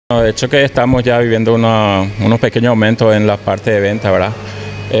De hecho que estamos ya viviendo unos pequeños aumentos en la parte de venta, ¿verdad?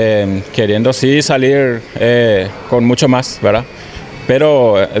 Queriendo sí salir con mucho más, ¿verdad?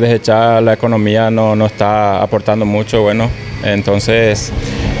 Pero desde ya la economía no está aportando mucho, bueno, entonces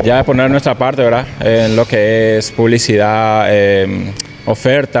ya poner nuestra parte, ¿verdad? En lo que es publicidad,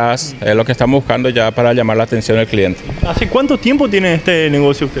 ofertas, es lo que estamos buscando ya para llamar la atención del cliente. ¿Hace cuánto tiempo tiene este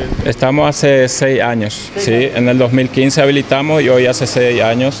negocio usted? Estamos hace 6 años, ¿sí? En el 2015 habilitamos y hoy hace 6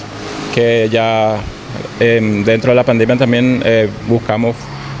 años que ya dentro de la pandemia también buscamos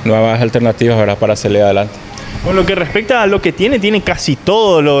nuevas alternativas, ¿verdad? Para salir adelante. Con lo que respecta a lo que tiene casi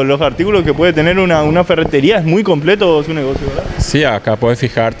todos los artículos que puede tener una ferretería, es muy completo su negocio, ¿verdad? Sí, acá puedes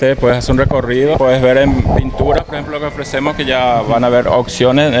fijarte, puedes hacer un recorrido, puedes ver en pinturas, por ejemplo, lo que ofrecemos, que ya van a haber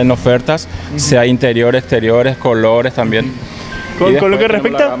opciones en ofertas, sea interior, exteriores, colores también. Con lo que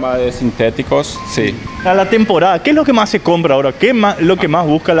respecta la gama de sintéticos, sí. A la temporada, ¿qué es lo que más se compra ahora? ¿Qué es lo que más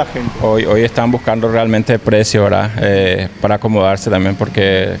busca la gente? Hoy están buscando realmente precio, ¿verdad? Para acomodarse también,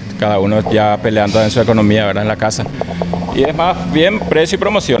 porque cada uno ya peleando en su economía, ¿verdad? En la casa. Y es más bien precio y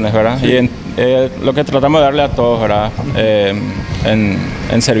promociones, ¿verdad? Sí. Y lo que tratamos de darle a todos, ¿verdad?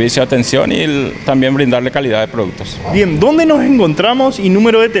 En servicio, atención y también brindarle calidad de productos. Bien, ¿dónde nos encontramos y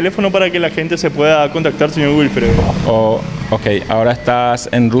número de teléfono para que la gente se pueda contactar, señor Wilfredo? Ok, ahora estás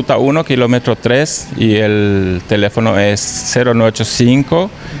en ruta 1, kilómetro 3 y el teléfono es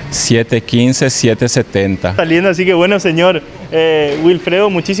 0985-715-770. Saliendo, así que bueno, señor Wilfredo,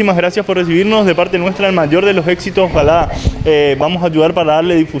 muchísimas gracias por recibirnos. De parte nuestra, el mayor de los éxitos. Ojalá vamos a ayudar para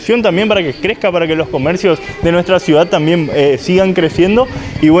darle difusión también, para que crezca, para que los comercios de nuestra ciudad también sigan creciendo.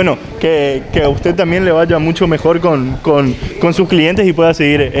 Y bueno, que a usted también le vaya mucho mejor con sus clientes y pueda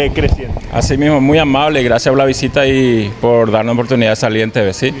seguir creciendo. Así mismo, muy amable, gracias por la visita y por darnos la oportunidad de salir en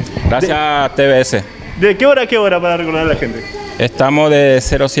TV, ¿sí? Gracias a TBS. ¿De qué hora a qué hora para recordar a la gente? Estamos de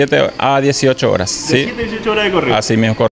 07 a 18 horas, ¿sí? De 7 a 18 horas de corrido. Así mismo.